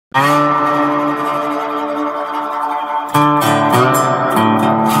Greetings,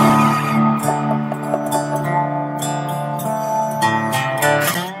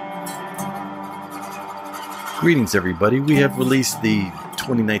 everybody. We have released the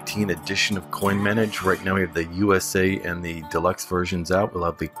 2019 edition of CoinManage. Right now we have the USA and the deluxe versions out. We'll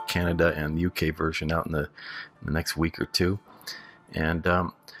have the Canada and UK version out in the next week or two. And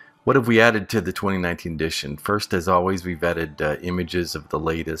what have we added to the 2019 edition? First, as always, we've added images of the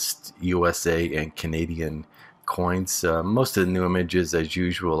latest USA and Canadian coins. Most of the new images, as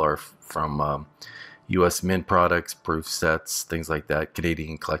usual, are from US mint products, proof sets, things like that,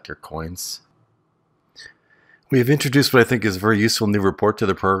 Canadian collector coins. We have introduced what I think is a very useful new report to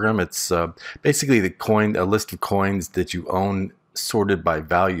the program. It's basically a list of coins that you own sorted by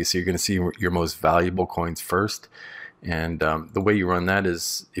value. So you're going to see your most valuable coins first. And the way you run that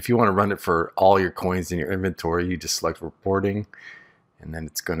is, if you want to run it for all your coins in your inventory, you just select reporting, and then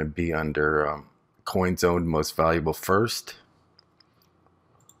it's going to be under coins owned most valuable first.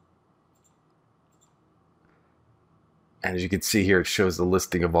 And as you can see here, it shows the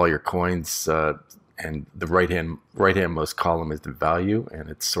listing of all your coins. And the right-hand most column is the value, and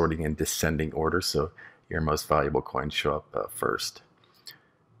it's sorting in descending order, so your most valuable coins show up first.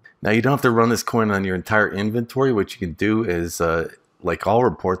 Now, you don't have to run this coin on your entire inventory. What you can do is, like all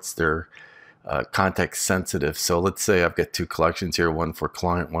reports, they're context sensitive. So let's say I've got two collections here, one for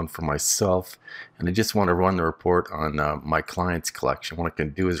client, one for myself, and I just want to run the report on my client's collection. What I can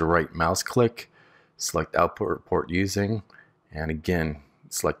do is right mouse click, select output report using, and again,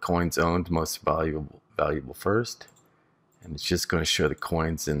 select coins owned most valuable first, and it's just going to show the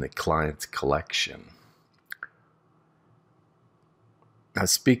coins in the client's collection. Now,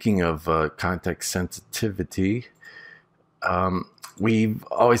 speaking of context sensitivity, we've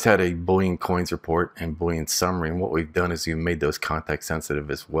always had a Bullion Coins report and Bullion summary, and what we've done is we've made those context sensitive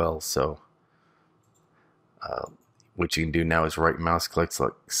as well. So what you can do now is right mouse click,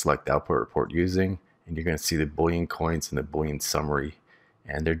 select output report using, and you're going to see the Bullion Coins and the Bullion summary.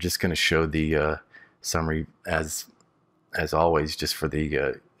 And they're just going to show the summary as always, just for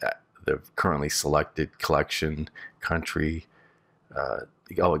the currently selected collection, country.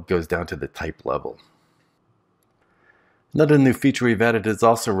 It goes down to the type level. Another new feature we've added is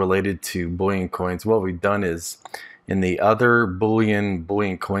also related to Bullion Coins. What we've done is, in the other Bullion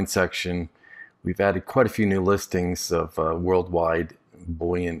Coin section, we've added quite a few new listings of worldwide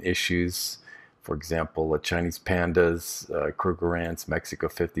Bullion issues. For example, Chinese pandas, Krugerrands, Mexico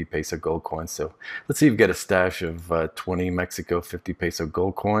 50 peso gold coins. So let's see if we get a stash of 20 Mexico 50 peso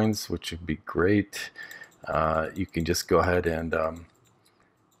gold coins, which would be great. You can just go ahead and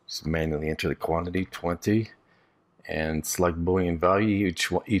just manually enter the quantity, 20, and select Bullion value.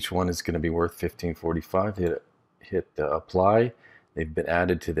 Each one is going to be worth 15.45. Hit apply. They've been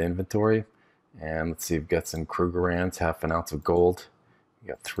added to the inventory. And let's see, we've got some Krugerrands, half an ounce of gold. We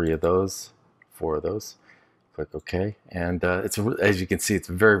got 3 of those. 4 of those. Click OK, and as you can see, it's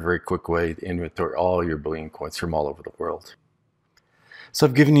a very quick way to inventory all your Bullion coins from all over the world. So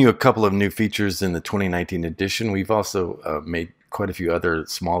I've given you a couple of new features in the 2019 edition. We've also made quite a few other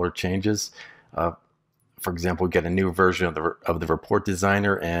smaller changes. For example, we got a new version of the report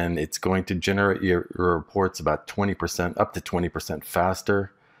designer, and it's going to generate your reports about 20%, up to 20%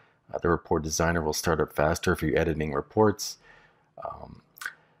 faster. The report designer will start up faster if you're editing reports.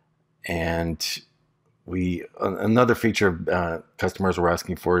 And another feature customers were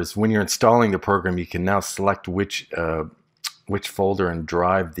asking for is, when you're installing the program, you can now select which folder and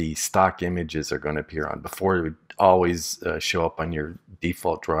drive the stock images are going to appear on. Before, it would always show up on your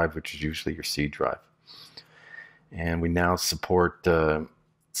default drive, which is usually your C drive. And we now support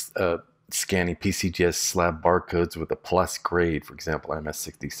scanning PCGS slab barcodes with a plus grade, for example,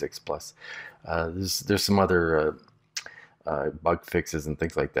 MS66 plus. There's some other bug fixes and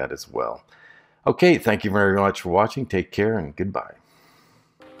things like that as well. Okay, thank you very much for watching. Take care and goodbye.